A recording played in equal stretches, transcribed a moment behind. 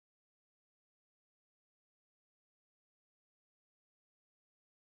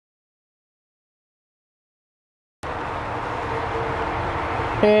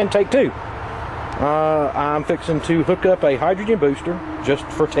And take two. I'm fixing to hook up a hydrogen booster just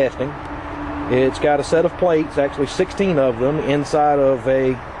for testing. It's got a set of plates, actually 16 of them, inside of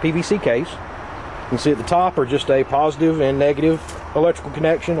a PVC case. You can see at the top are just a positive and negative electrical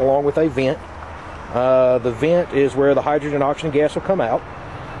connection along with a vent. The vent is where the hydrogen oxygen gas will come out,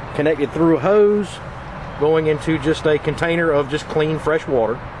 connected through a hose going into just a container of just clean fresh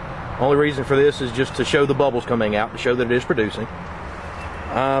water. Only reason for this is just to show the bubbles coming out, to show that it is producing.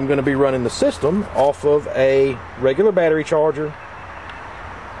 I'm going to be running the system off of a regular battery charger.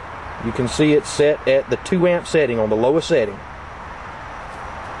 You can see it's set at the 2 amp setting on the lowest setting.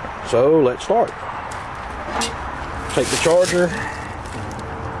 So let's start. Take the charger,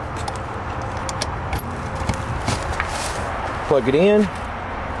 plug it in.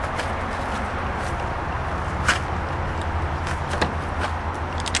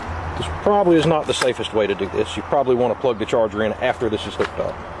 This probably is not the safest way to do this. You probably want to plug the charger in after this is hooked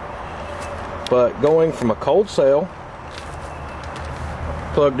up. But going from a cold cell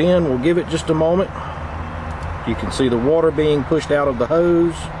plugged in, we'll give it just a moment. You can see the water being pushed out of the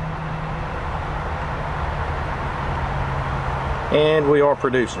hose. And we are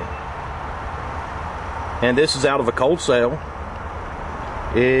producing. And this is out of a cold cell.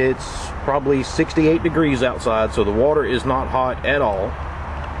 It's probably 68 degrees outside, so the water is not hot at all.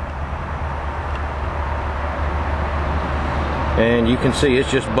 And you can see it's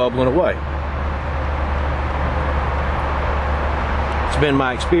just bubbling away. It's been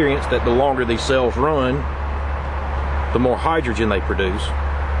my experience that the longer these cells run, the more hydrogen they produce.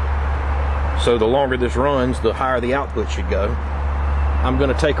 So the longer this runs, the higher the output should go. I'm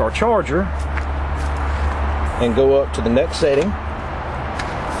going to take our charger and go up to the next setting.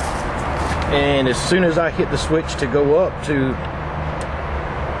 And as soon as I hit the switch to go up to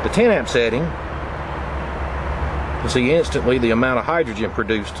the 10 amp setting, you see instantly the amount of hydrogen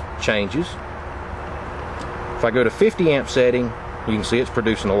produced changes. If I go to 50 amp setting, you can see it's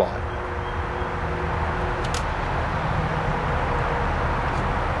producing a lot.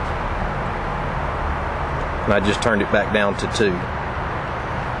 And I just turned it back down to 2.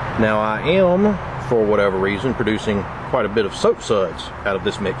 Now I am, for whatever reason, producing quite a bit of soap suds out of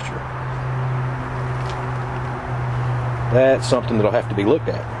this mixture. That's something that'll have to be looked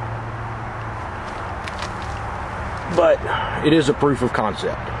at. But it is a proof of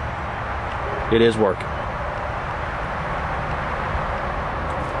concept. It is working.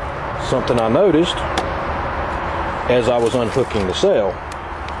 Something I noticed as I was unhooking the cell,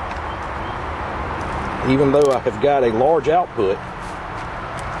 even though I have got a large output,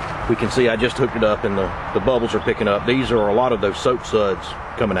 we can see I just hooked it up and the bubbles are picking up. These are a lot of those soap suds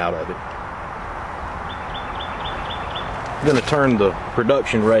coming out of it. I'm going to turn the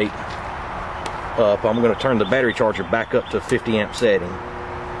production rate up. I'm going to turn the battery charger back up to 50 amp setting.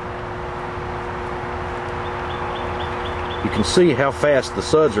 You can see how fast the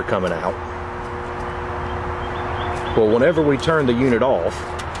suds are coming out. Well, whenever we turn the unit off,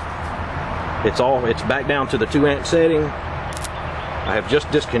 it's back down to the 2 amp setting. I have just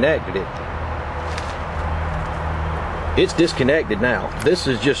disconnected it. It's disconnected now. This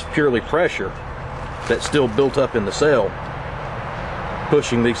is just purely pressure that's still built up in the cell,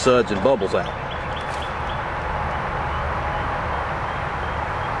 pushing these suds and bubbles out.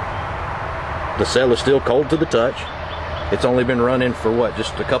 The cell is still cold to the touch. It's only been running for what,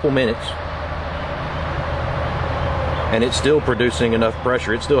 just a couple minutes. And it's still producing enough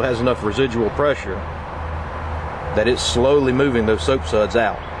pressure. It still has enough residual pressure that it's slowly moving those soap suds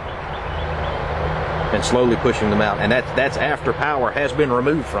out and slowly pushing them out. And that's after power has been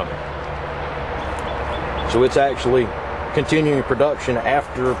removed from it. So it's actually continuing production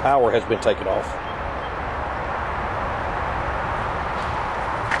after power has been taken off.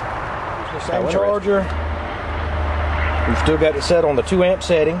 Same charger. We've still got it set on the 2 amp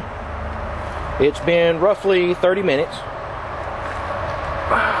setting. It's been roughly 30 minutes.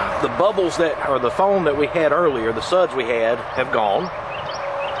 The bubbles or the foam that we had earlier, the suds we had, have gone.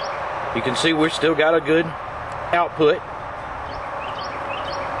 You can see we've still got a good output.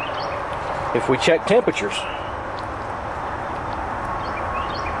 If we check temperatures,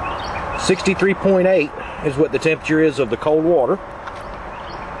 63.8 is what the temperature is of the cold water.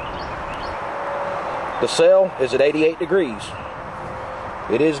 The cell is at 88 degrees.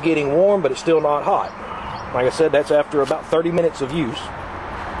 It is getting warm, but it's still not hot. Like I said, that's after about 30 minutes of use.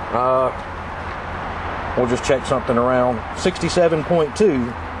 We'll just check something around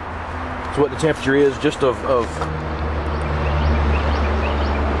 67.2 is what the temperature is, just of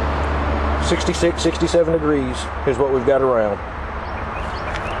 66, 67 degrees is what we've got around.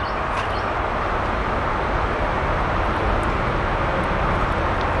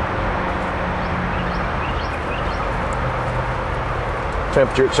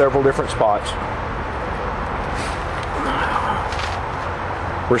 temperature at several different spots.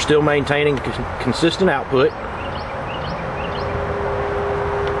 We're still maintaining consistent output.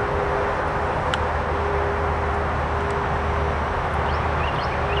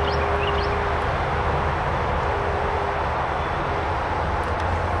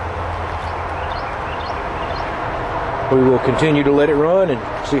 We will continue to let it run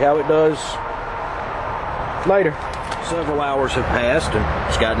and see how it does later. Several hours have passed and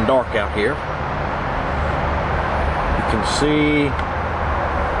it's gotten dark out here. You can see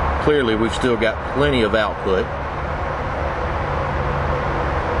clearly we've still got plenty of output.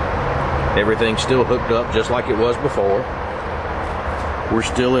 Everything's still hooked up just like it was before. We're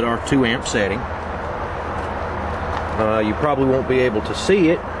still at our 2 amp setting. You probably won't be able to see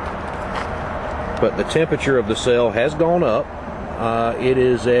it, but the temperature of the cell has gone up. It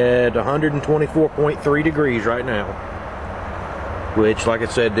is at 124.3 degrees right now, which, like I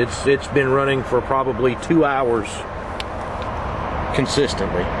said, it's been running for probably 2 hours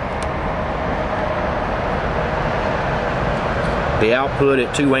consistently. The output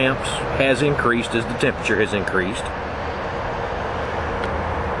at 2 amps has increased as the temperature has increased.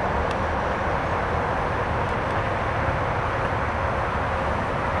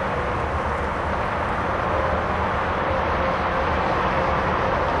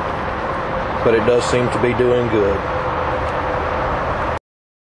 But it does seem to be doing good.